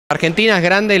Argentina es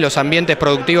grande y los ambientes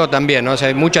productivos también, ¿no? O sea,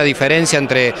 hay mucha diferencia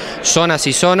entre zonas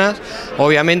y zonas.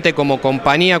 Obviamente como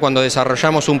compañía cuando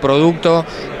desarrollamos un producto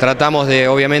tratamos de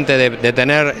obviamente de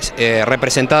tener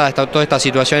representada toda esta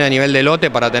situación a nivel de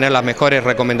lote para tener las mejores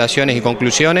recomendaciones y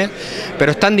conclusiones,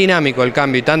 pero es tan dinámico el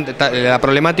cambio y la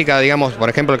problemática, digamos, por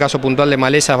ejemplo el caso puntual de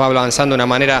malezas va avanzando de una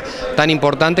manera tan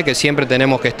importante que siempre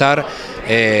tenemos que estar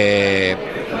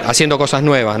haciendo cosas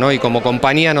nuevas, ¿no? Y como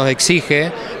compañía nos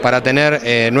exige para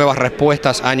tener nuevas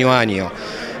respuestas año a año.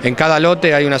 En cada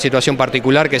lote hay una situación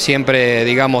particular que siempre,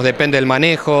 digamos, depende del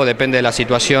manejo, depende de la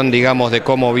situación, digamos, de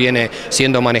cómo viene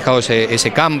siendo manejado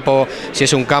ese campo, si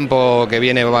es un campo que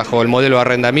viene bajo el modelo de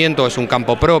arrendamiento, es un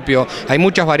campo propio. Hay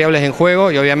muchas variables en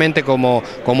juego y obviamente como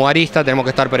Arysta tenemos que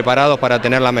estar preparados para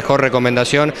tener la mejor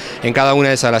recomendación en cada una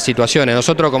de esas situaciones.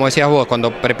 Nosotros, como decías vos,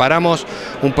 cuando preparamos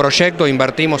un proyecto,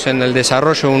 invertimos en el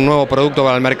desarrollo de un nuevo producto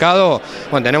para el mercado,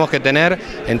 bueno, tenemos que tener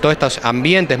en todos estos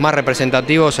ambientes más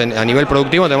representativos a nivel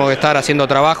productivo, tenemos que estar haciendo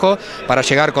trabajo para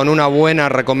llegar con una buena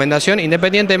recomendación,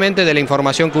 independientemente de la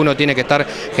información que uno tiene que estar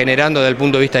generando desde el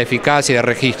punto de vista de eficacia y de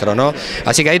registro, ¿no?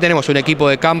 Así que ahí tenemos un equipo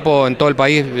de campo en todo el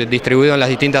país distribuido en las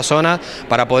distintas zonas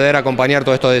para poder acompañar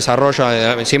todo esto de desarrollo,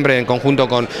 siempre en conjunto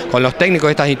con los técnicos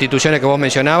de estas instituciones que vos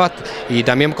mencionabas y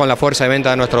también con la fuerza de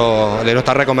venta de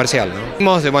nuestra red comercial,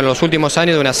 ¿no? Bueno, los últimos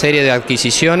años de una serie de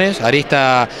adquisiciones.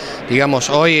 Arysta, digamos,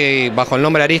 hoy bajo el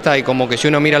nombre Arysta, y como que si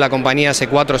uno mira la compañía hace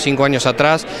 4 o 5 años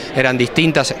atrás, eran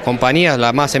distintas compañías,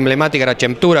 la más emblemática era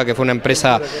XIII, que fue una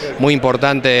empresa muy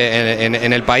importante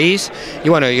en el país, y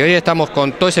bueno, y hoy estamos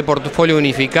con todo ese portfolio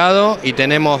unificado y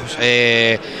tenemos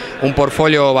un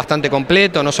portfolio bastante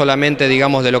completo, no solamente,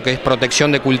 digamos, de lo que es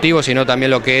protección de cultivos, sino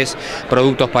también lo que es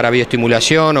productos para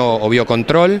bioestimulación o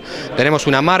biocontrol. Tenemos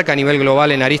una marca a nivel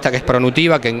global en Arysta que es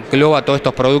Pronutiva, que engloba todos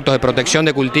estos productos de protección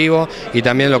de cultivo y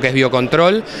también lo que es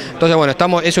biocontrol. Entonces, bueno,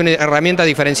 es una herramienta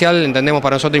diferencial, entendemos,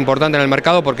 para nosotros importante en el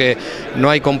mercado, porque no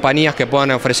hay compañías que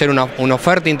puedan ofrecer una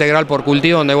oferta integral por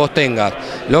cultivo donde vos tengas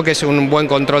lo que es un buen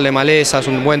control de malezas,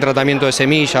 un buen tratamiento de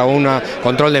semilla o un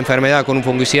control de enfermedad con un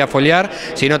fungicida foliar,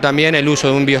 sino también el uso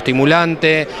de un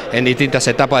bioestimulante en distintas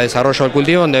etapas de desarrollo del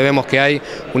cultivo, donde vemos que hay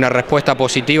una respuesta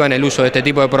positiva en el uso de este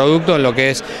tipo de productos en lo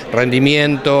que es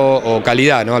rendimiento o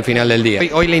calidad, ¿no? Al final del día.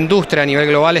 Hoy la industria a nivel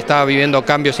global está viviendo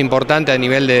cambios importantes a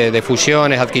nivel de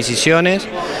fusiones, adquisiciones.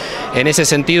 En ese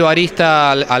sentido,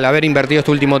 Arysta, al haber invertido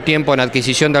este último tiempo en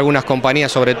adquisición de algunas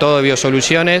compañías, sobre todo de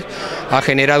biosoluciones, ha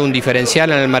generado un diferencial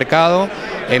en el mercado.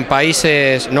 En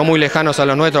países no muy lejanos a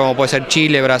los nuestros, como puede ser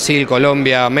Chile, Brasil,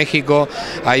 Colombia, México,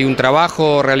 hay un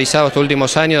trabajo realizado estos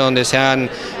últimos años donde se han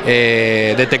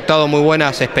detectado muy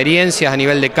buenas experiencias a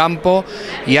nivel de campo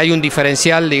y hay un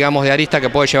diferencial, digamos, de Arysta que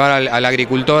puede llevar al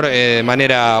agricultor de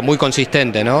manera muy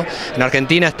consistente, ¿no? En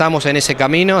Argentina estamos en ese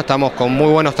camino, estamos con muy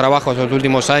buenos trabajos en los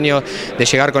últimos años de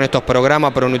llegar con estos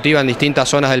programas Pronutiva en distintas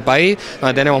zonas del país,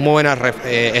 donde tenemos muy buenas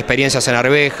experiencias en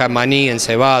arveja, en maní, en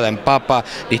cebada, en papa,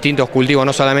 distintos cultivos,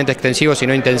 no solamente extensivos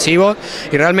sino intensivos,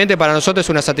 y realmente para nosotros es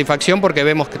una satisfacción porque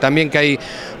vemos que también que hay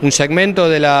un segmento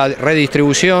de la red de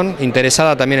distribución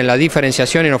interesada también en la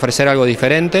diferenciación y en ofrecer algo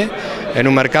diferente, en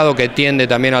un mercado que tiende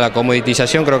también a la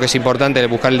comoditización. Creo que es importante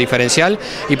buscar el diferencial,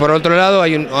 y por otro lado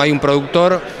hay un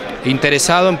productor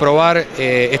interesado en probar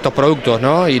estos productos,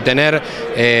 ¿no? Y tener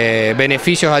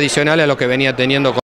beneficios adicionales a lo que venía teniendo